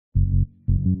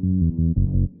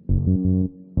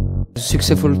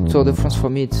Successful Tour de France for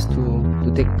me, it's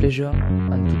to take pleasure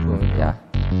and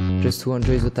to just to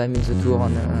enjoy the time in the tour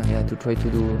and to try to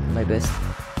do my best.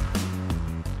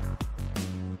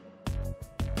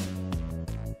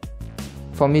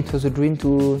 For me, it was a dream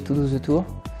to do the tour,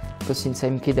 because since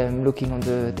I'm a kid, I'm looking on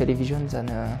the televisions, and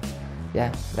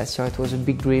last year it was a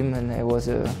big dream, and I was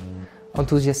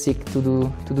enthusiastic to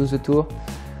do the tour.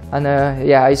 And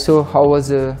I saw how was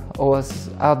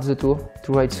hard the tour,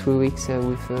 to ride 3 weeks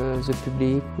with the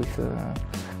public,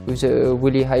 with a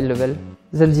really high level.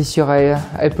 Then this year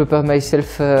I prepared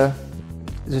myself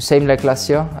the same like last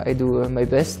year. I do my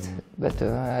best, but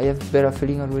I have better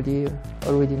feeling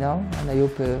already now, and I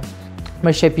hope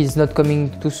my shape is not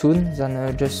coming too soon,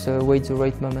 then just wait the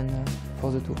right moment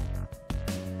for the tour.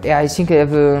 Yeah, I think I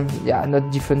have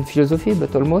not different philosophy,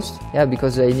 but almost. Yeah,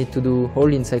 because I need to do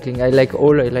all in cycling. I like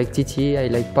all. I like TT, I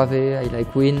like pavé, I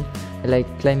like wind, I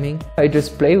like climbing. I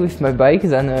just play with my bike,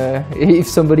 and if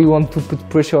somebody wants to put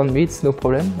pressure on me, it's no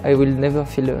problem. I will never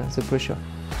feel the pressure.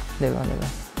 Never, never.